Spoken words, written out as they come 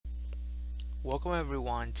Welcome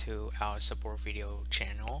everyone to our support video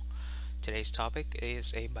channel. Today's topic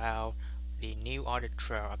is about the new Audit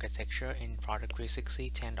Trail architecture in Product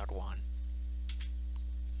 360 10.1.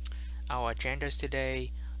 Our agendas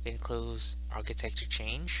today includes architecture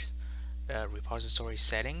change, the repository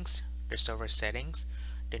settings, the server settings,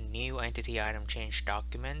 the new entity item change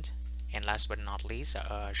document, and last but not least,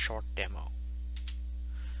 a short demo.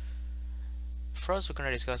 First, we're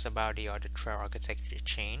going to discuss about the Audit Trail architecture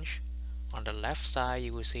change. On the left side,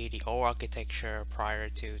 you will see the old architecture prior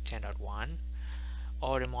to 10.1.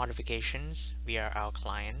 All the modifications via our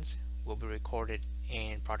clients will be recorded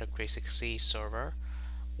in Product 360 server,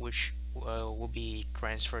 which will be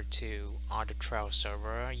transferred to Audit Trail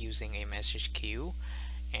server using a message queue,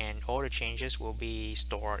 and all the changes will be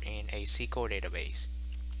stored in a SQL database.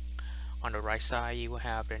 On the right side, you will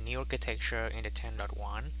have the new architecture in the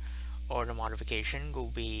 10.1. All the modification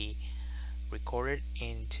will be recorded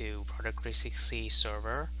into Product 360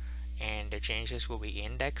 server, and the changes will be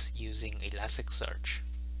indexed using Elasticsearch.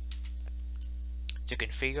 To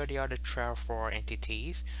configure the Audit Trail for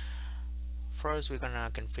entities, first we're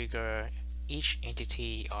gonna configure each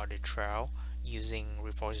entity Audit Trail using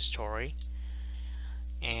repository,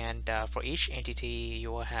 and for each entity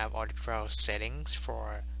you will have Audit Trail settings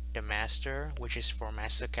for the master, which is for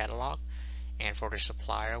master catalog, and for the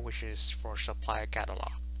supplier, which is for supplier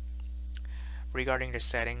catalog. Regarding the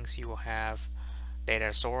settings, you will have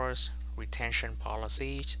data source, retention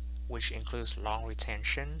policies, which includes long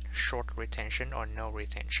retention, short retention, or no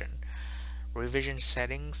retention. Revision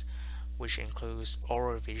settings, which includes all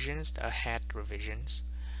revisions, ahead revisions.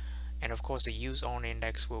 And of course, the use on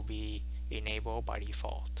index will be enabled by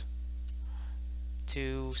default.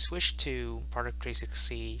 To switch to Product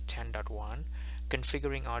 360 10.1,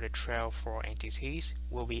 configuring Audit Trail for entities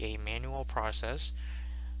will be a manual process.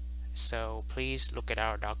 So please look at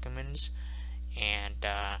our documents and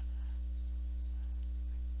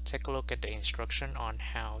take a look at the instruction on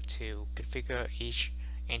how to configure each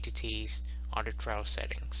entity's Audit Trail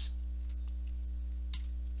settings.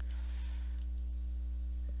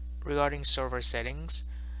 Regarding server settings,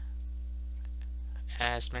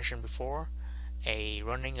 as mentioned before, a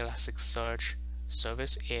running Elasticsearch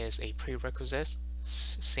service is a prerequisite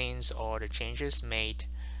since all the changes made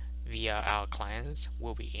via our clients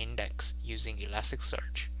will be indexed using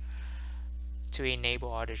Elasticsearch. To enable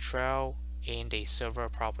Audit Trail in the server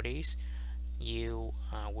properties, you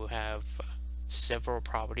will have several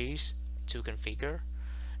properties to configure.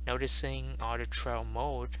 Noticing Audit Trail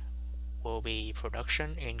mode will be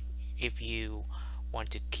production if you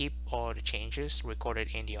want to keep all the changes recorded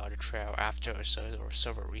in the Audit Trail after a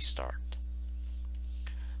server restart.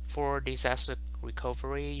 For disaster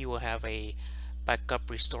recovery, you will have a backup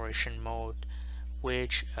restoration mode,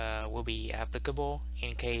 which will be applicable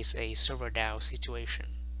in case a server down situation.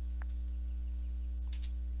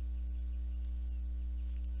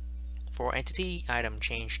 For entity item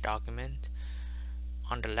change document,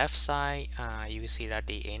 on the left side you see that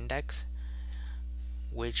the index,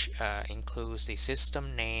 which includes the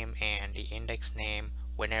system name and the index name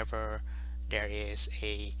whenever there is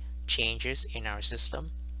a changes in our system.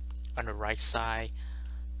 On the right side,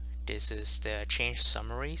 this is the change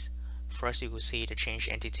summaries. First, you will see the change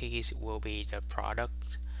entities will be the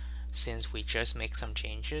product, since we just make some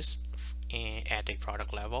changes at the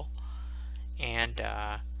product level. And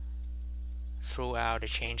throughout the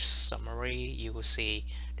change summary, you will see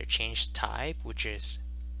the change type, which is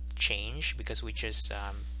change because we just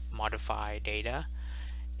modify data,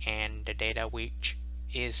 and the data which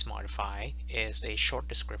is modified is a short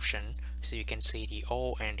description, so you can see the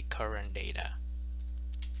old and the current data.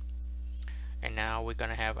 And now we're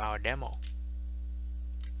gonna have our demo.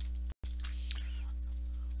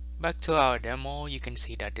 Back to our demo, you can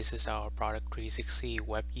see that this is our Product 360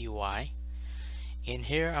 web UI. In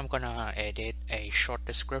here, I'm gonna edit a short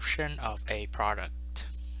description of a product.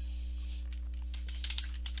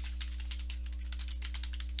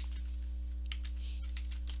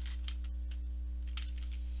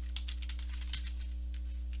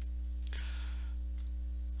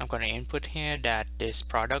 I'm gonna input here that this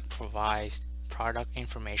product provides product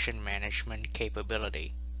information management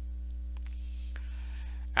capability.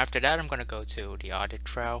 After that, I'm going to go to the Audit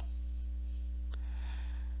Trail.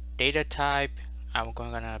 Data type, I'm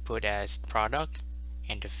going to put as product,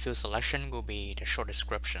 and the field selection will be the short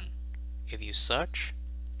description. If you search,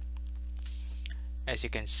 as you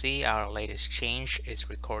can see, our latest change is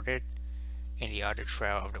recorded in the Audit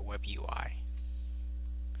Trail of the web UI.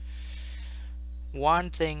 One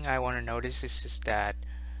thing I want to notice is that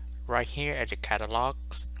right here at the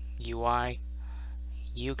catalogs UI,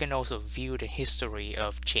 you can also view the history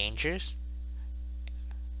of changes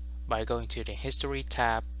by going to the History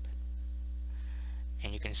tab,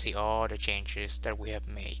 and you can see all the changes that we have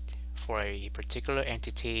made for a particular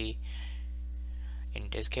entity. In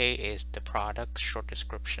this case is the product short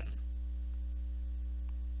description.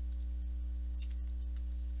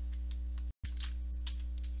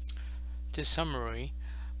 To summary,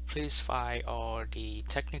 please find all the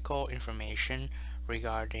technical information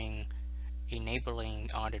regarding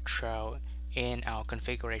enabling Audit Trail in our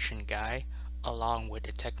configuration guide along with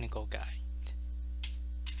the technical guide.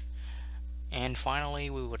 And finally,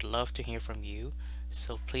 we would love to hear from you,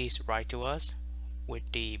 so please write to us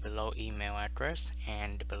with the below email address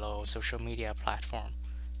and the below social media platform.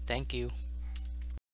 Thank you.